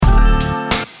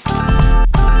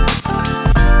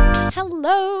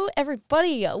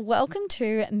everybody. Welcome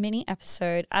to mini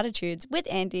episode Attitudes with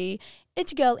Andy.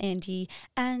 It's your girl Andy,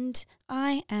 and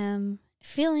I am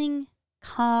feeling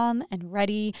calm and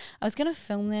ready. I was going to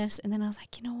film this, and then I was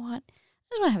like, you know what? I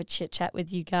just want to have a chit chat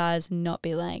with you guys and not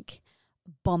be like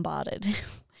bombarded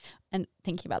and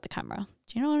thinking about the camera.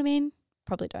 Do you know what I mean?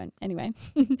 Probably don't. Anyway,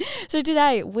 so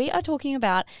today we are talking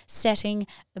about setting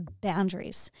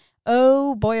boundaries.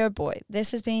 Oh boy, this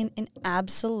has been an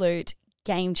absolute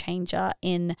game changer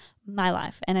in my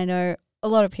life. And I know a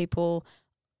lot of people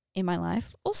in my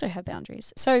life also have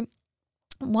boundaries. So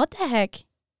what the heck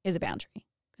is a boundary?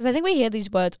 Because I think we hear these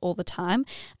words all the time,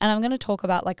 and I'm going to talk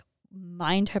about like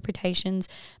my interpretations,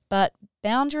 but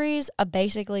boundaries are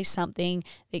basically something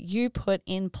that you put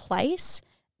in place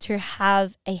to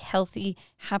have a healthy,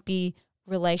 happy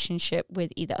relationship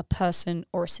with either a person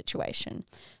or a situation.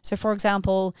 So for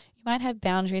example, you might have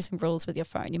boundaries and rules with your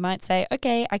phone. You might say,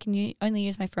 okay, I can only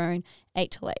use my phone 8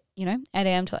 till 8, 8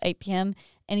 a.m. till 8 p.m.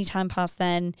 Anytime past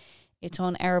then, it's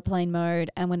on airplane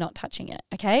mode and we're not touching it,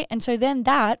 okay? And so then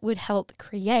that would help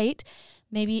create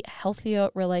maybe a healthier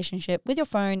relationship with your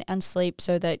phone and sleep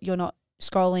so that you're not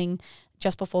scrolling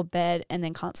just before bed and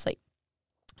then can't sleep.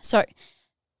 So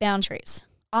boundaries.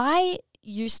 I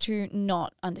used to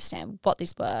not understand what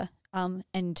these were,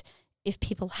 and if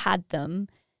people had them,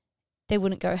 they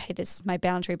wouldn't go, hey, this is my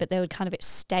boundary, but they would kind of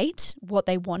state what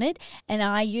they wanted. And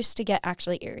I used to get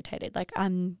actually irritated. Like,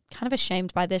 I'm kind of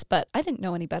ashamed by this, but I didn't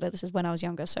know any better. This is when I was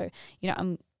younger. So,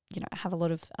 I have a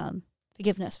lot of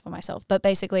forgiveness for myself. But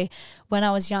basically, when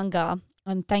I was younger,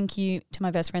 and thank you to my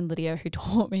best friend Lydia who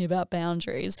taught me about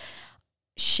boundaries,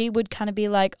 she would kind of be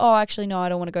like, oh, actually, no, I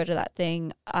don't want to go to that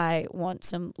thing. I want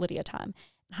some Lydia time.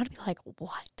 And I'd be like,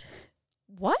 what?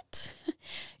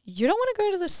 You don't want to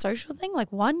go to the social thing?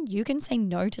 Like, one, you can say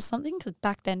no to something, because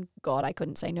back then, God, I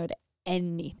couldn't say no to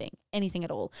anything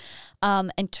at all.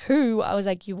 And two, I was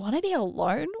like, you want to be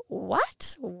alone?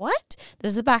 What?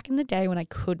 This is back in the day when I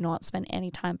could not spend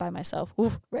any time by myself.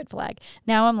 Ooh, red flag.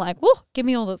 Now I'm like, whoa, give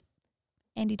me all the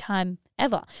Andy time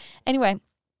ever. Anyway,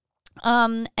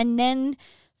 and then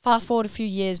fast forward a few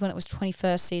years when it was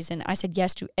 21st season, I said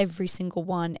yes to every single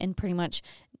one, and pretty much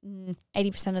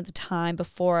 80% of the time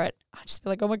before it, I'd just be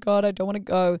like, oh my God, I don't want to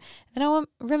go. And then I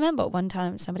remember one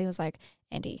time somebody was like,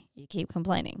 Andy, you keep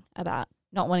complaining about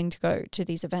not wanting to go to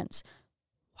these events.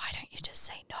 Why don't you just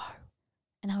say no?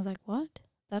 And I was like, what?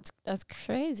 That's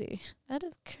crazy. That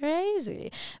is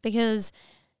crazy. Because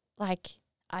like,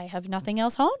 I have nothing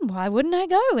else on. Why wouldn't I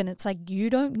go? And it's like, you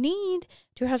don't need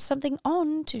to have something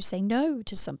on to say no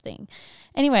to something.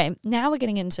 Anyway, now we're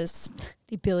getting into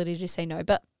the ability to say no.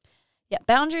 But yeah,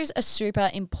 boundaries are super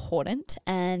important.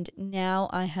 And now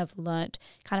I have learnt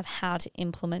kind of how to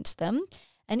implement them.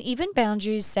 And even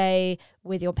boundaries, say,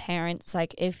 with your parents,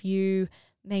 like if you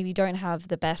maybe don't have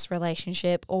the best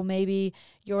relationship, or maybe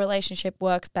your relationship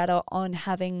works better on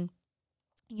having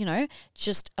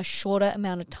just a shorter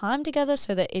amount of time together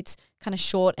so that it's kind of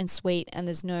short and sweet and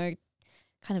there's no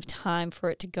kind of time for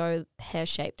it to go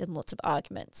pear-shaped and lots of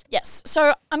arguments. Yes,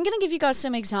 so I'm going to give you guys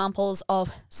some examples of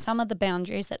some of the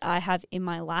boundaries that I have in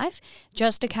my life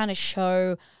just to kind of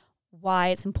show why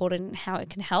it's important and how it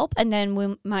can help. And then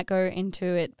we might go into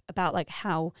it about like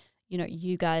how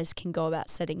you guys can go about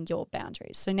setting your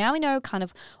boundaries. So now we know kind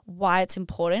of why it's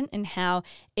important and how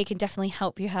it can definitely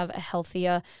help you have a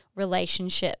healthier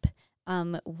relationship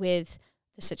with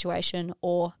the situation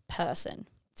or person.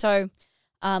 So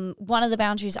one of the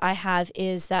boundaries I have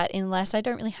is that unless I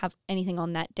don't really have anything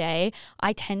on that day,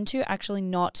 I tend to actually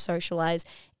not socialize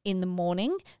in the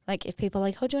morning. Like if people are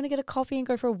like, oh, do you want to get a coffee and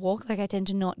go for a walk? Like I tend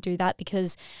to not do that,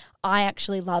 because I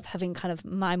actually love having kind of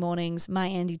my mornings, my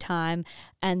Andy time,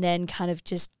 and then kind of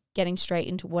just getting straight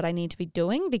into what I need to be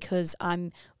doing, because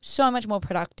I'm so much more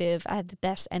productive. I have the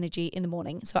best energy in the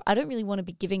morning. So I don't really want to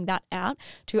be giving that out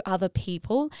to other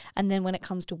people. And then when it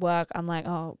comes to work, I'm like,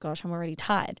 oh gosh, I'm already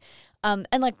tired. And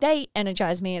like they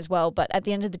energize me as well. But at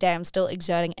the end of the day, I'm still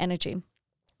exerting energy.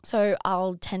 So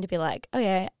I'll tend to be like, oh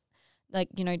yeah, like,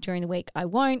 during the week I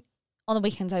won't, on the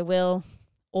weekends I will,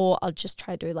 or I'll just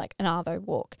try to do like an Arvo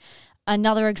walk.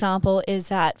 Another example is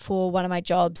that for one of my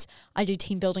jobs, I do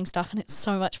team building stuff and it's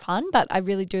so much fun, but I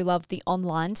really do love the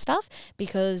online stuff,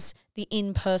 because the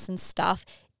in-person stuff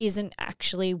isn't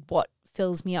actually what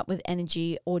fills me up with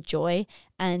energy or joy,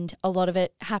 and a lot of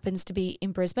it happens to be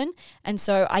in Brisbane. And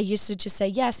so I used to just say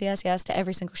yes to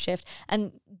every single shift.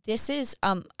 And this is,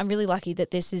 I'm really lucky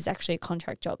that this is actually a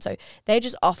contract job. So they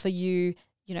just offer you,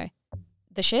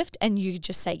 the shift, and you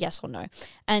just say yes or no.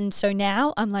 And so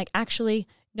now I'm like, actually,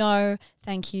 no,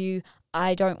 thank you.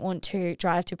 I don't want to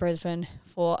drive to Brisbane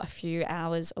for a few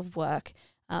hours of work.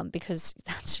 because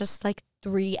that's just like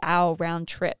 3-hour round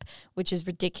trip, which is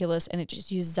ridiculous, and it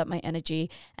just uses up my energy,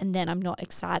 and then I'm not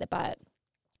excited by it.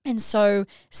 And so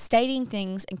stating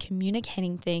things and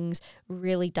communicating things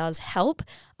really does help.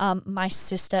 My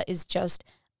sister is just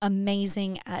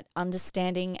amazing at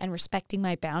understanding and respecting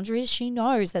my boundaries. She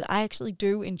knows that I actually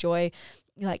do enjoy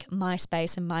like my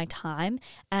space and my time,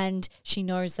 and she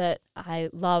knows that I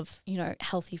love,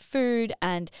 healthy food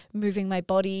and moving my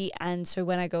body. And so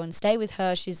when I go and stay with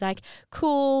her, she's like,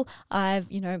 cool, I've,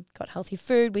 got healthy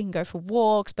food, we can go for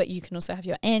walks, but you can also have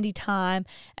your Andy time.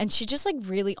 And she just like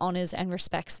really honors and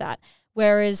respects that.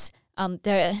 Whereas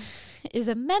there is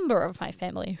a member of my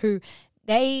family who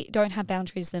they don't have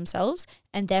boundaries themselves,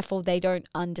 and therefore they don't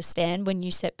understand when you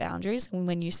set boundaries and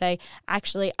when you say,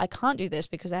 actually, I can't do this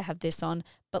because I have this on,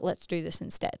 but let's do this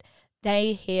instead.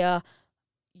 They hear,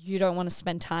 you don't want to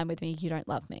spend time with me, you don't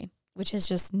love me, which is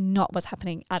just not what's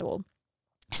happening at all.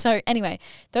 So anyway,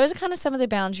 those are kind of some of the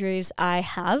boundaries I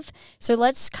have. So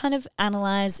let's kind of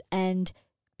analyze and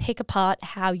pick apart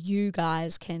how you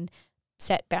guys can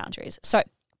set boundaries. So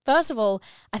first of all,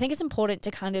 I think it's important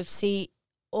to kind of see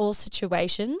all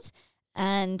situations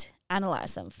and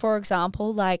analyze them. For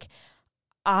example, like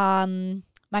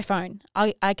my phone.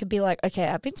 I could be like, okay,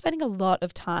 I've been spending a lot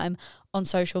of time on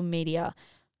social media.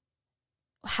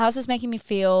 How's this making me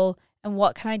feel? And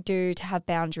what can I do to have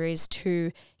boundaries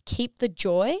to keep the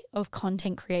joy of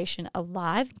content creation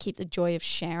alive, keep the joy of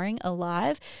sharing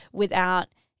alive without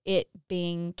it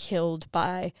being killed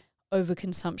by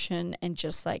overconsumption and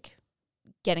just like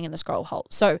getting in the scroll hole.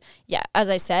 So yeah, as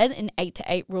I said, an 8 to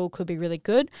 8 rule could be really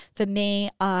good. For me,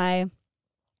 I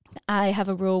have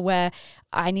a rule where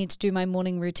I need to do my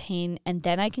morning routine and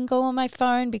then I can go on my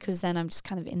phone, because then I'm just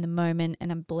kind of in the moment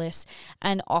and I'm bliss.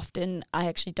 And often I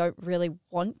actually don't really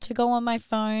want to go on my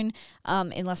phone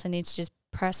unless I need to just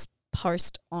press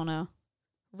post on a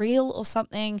reel or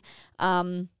something.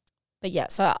 But yeah,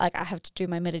 so like I have to do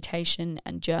my meditation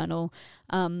and journal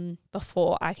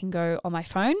before I can go on my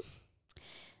phone.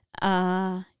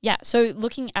 So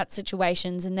looking at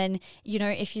situations, and then,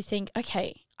 if you think,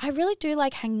 okay, I really do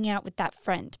like hanging out with that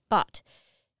friend, but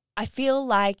I feel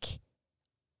like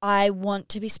I want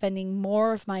to be spending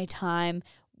more of my time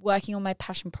working on my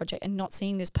passion project and not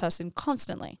seeing this person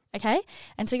constantly. Okay.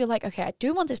 And so you're like, okay, I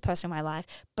do want this person in my life,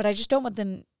 but I just don't want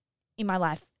them in my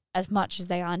life as much as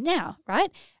they are now.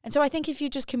 Right. And so I think if you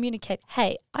just communicate,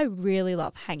 hey, I really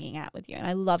love hanging out with you and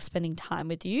I love spending time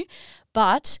with you,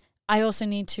 but I also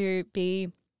need to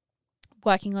be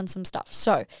working on some stuff.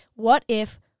 So what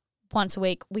if once a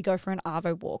week we go for an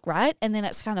Arvo walk, right? And then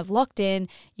it's kind of locked in.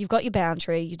 You've got your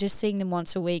boundary. You're just seeing them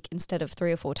once a week instead of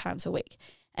 3 or 4 times a week.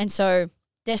 And so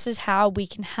this is how we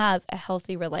can have a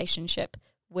healthy relationship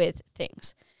with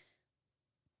things.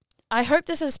 I hope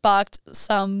this has sparked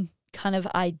some kind of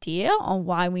idea on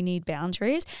why we need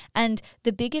boundaries. And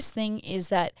the biggest thing is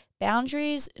that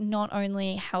boundaries not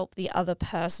only help the other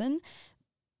person,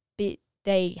 but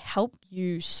they help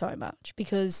you so much,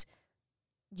 because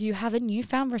you have a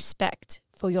newfound respect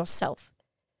for yourself,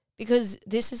 because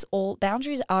this is all,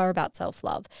 boundaries are about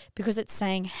self-love, because it's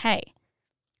saying, hey,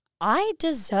 I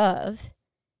deserve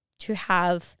to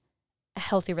have a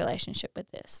healthy relationship with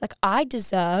this. Like, I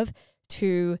deserve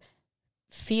to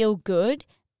feel good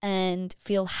and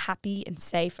feel happy and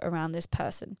safe around this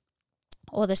person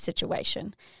or this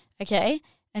situation. Okay.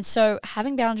 And so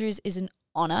having boundaries is an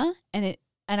honor, and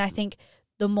I think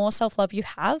the more self-love you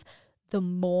have, the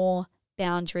more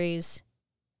boundaries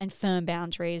and firm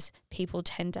boundaries people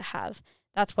tend to have.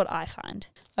 That's what I find.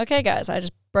 Okay, guys, I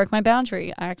just broke my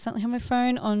boundary. I accidentally had my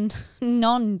phone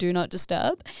on do not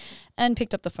disturb and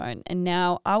picked up the phone. And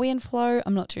now, are we in flow?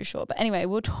 I'm not too sure. But anyway,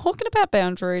 we're talking about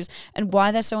boundaries and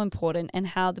why they're so important, and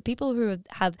how the people who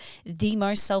have the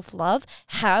most self-love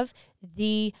have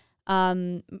the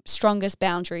strongest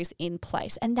boundaries in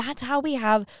place. And that's how we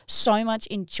have so much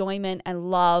enjoyment and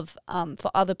love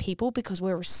for other people, because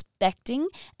we're respecting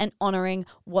and honoring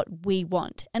what we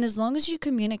want. And as long as you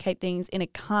communicate things in a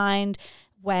kind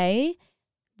way,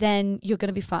 then you're going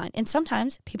to be fine. And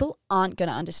sometimes people aren't going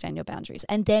to understand your boundaries,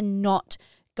 and they're not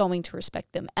going to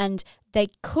respect them, and they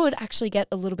could actually get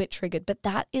a little bit triggered, but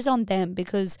that is on them,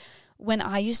 because when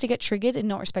I used to get triggered and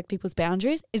not respect people's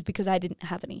boundaries is because I didn't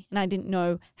have any and I didn't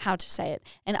know how to say it.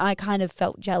 And I kind of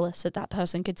felt jealous that that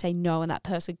person could say no and that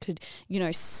person could,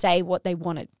 say what they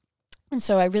wanted. And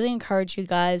so I really encourage you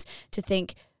guys to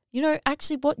think,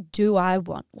 actually, what do I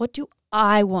want? What do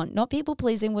I want? Not people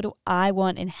pleasing. What do I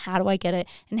want, and how do I get it,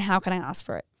 and how can I ask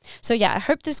for it? So yeah, I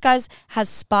hope this, guys, has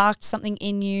sparked something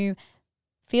in you.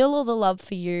 Feel all the love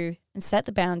for you and set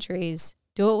the boundaries.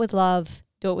 Do it with love.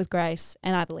 do it with grace,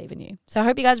 and I believe in you. So I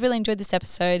hope you guys really enjoyed this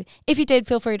episode. If you did,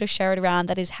 feel free to share it around.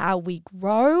 That is how we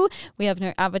grow. We have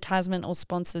no advertisement or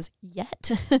sponsors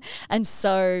yet. And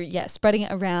so, yeah, spreading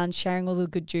it around, sharing all the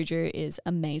good juju is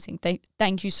amazing.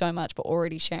 Thank you so much for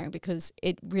already sharing, because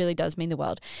it really does mean the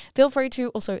world. Feel free to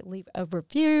also leave a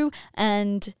review,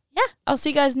 and yeah, I'll see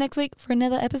you guys next week for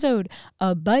another episode.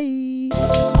 Bye.